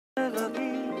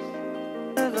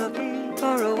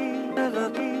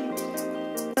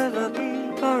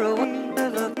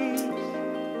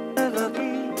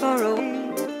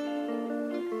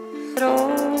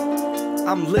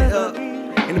I'm lit up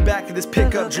in the back of this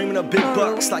pickup, dreaming of big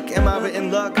bucks. Like, am I ever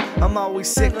in luck? I'm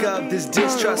always sick of this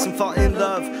distrust and fall in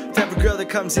love with every girl that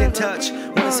comes in touch.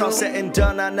 When it's all said and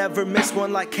done, I never miss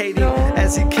one like Katie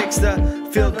as he kicks the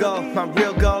field goal. My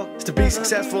real goal is to be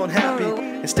successful and happy.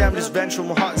 Instead I'm just vengeful,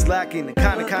 my heart is lacking. The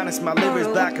kind of kindness, my liver is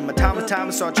black, and my time is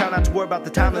timeless, so I try not to worry about the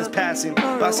time that's passing.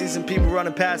 But I see some people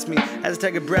running past me as I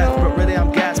take a breath, but really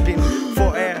I'm gasping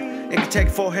for air. It can take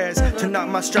 4 hairs to knock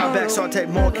my stride back, so I take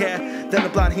more care than a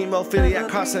blind hemophiliac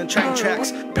crossing the train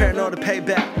tracks. Paranoid to pay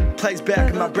back, plays back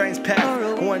in my brain's path.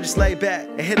 I wanna just lay back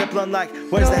and hit up blunt like,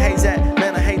 where's the haze at?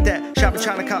 Man, I hate that. Shopping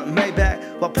trying to cop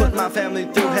Maybach while putting my family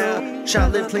through hell.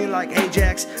 Trying to live clean like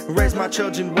Ajax and raise my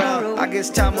children well. I guess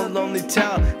time will only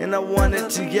tell, and I wanted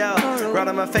to yell right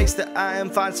on my face that I am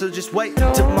fine, so just wait.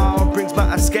 Tomorrow brings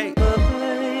my escape.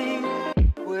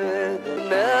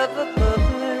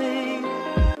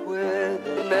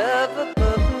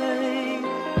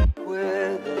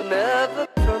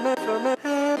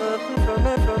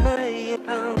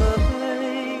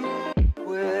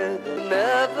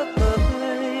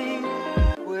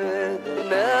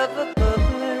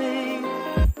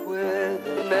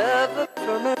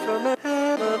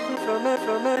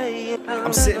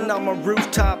 I'm sitting on my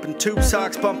rooftop in tube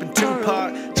socks, bumping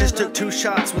Tupac. Just took 2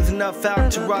 shots with enough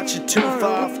out to rot your tooth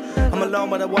off. I'm alone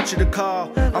but I want you to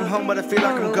call. I'm home but I feel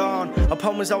like I'm gone. A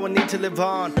poem is all I need to live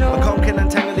on. A comb can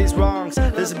untangle these wrongs.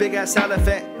 There's a big ass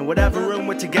elephant in whatever room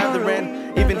we're together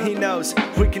in. Even he knows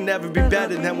we can never be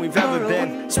better than we've ever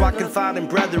been. So I confide in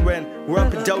brethren, we're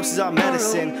up in doses on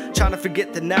medicine. Trying to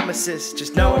forget the nemesis,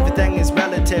 just know everything is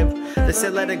relative. They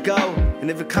said let it go, and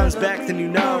if it comes back then you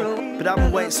know. But I've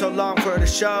been waiting so long for her to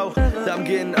show that I'm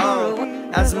getting old.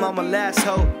 As I'm on my last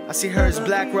hope, I see her as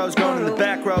black rose going in the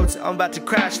back roads. I'm about to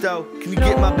crash though, can you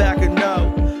get my back or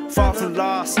no? Far from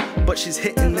lost, but she's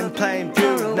hitting in plain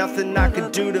view. Nothing I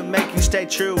could do to make you stay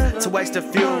true. It's a waste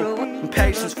of fuel, and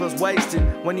patience feels wasted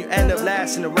when you end up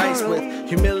last in a race with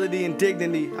humility and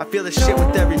dignity. I feel the shit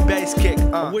with every bass kick.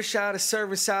 I wish I had a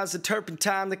serving size of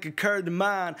turpentine that could curb the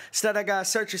mind. Instead I gotta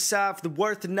search aside for the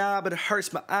worth of nine, but it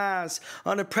hurts my eyes.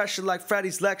 Under pressure like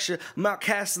Freddy's lecture, I'm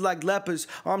outcasted like lepers.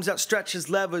 Arms outstretched as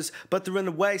levers, but they're in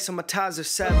the way, so my ties are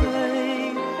severed.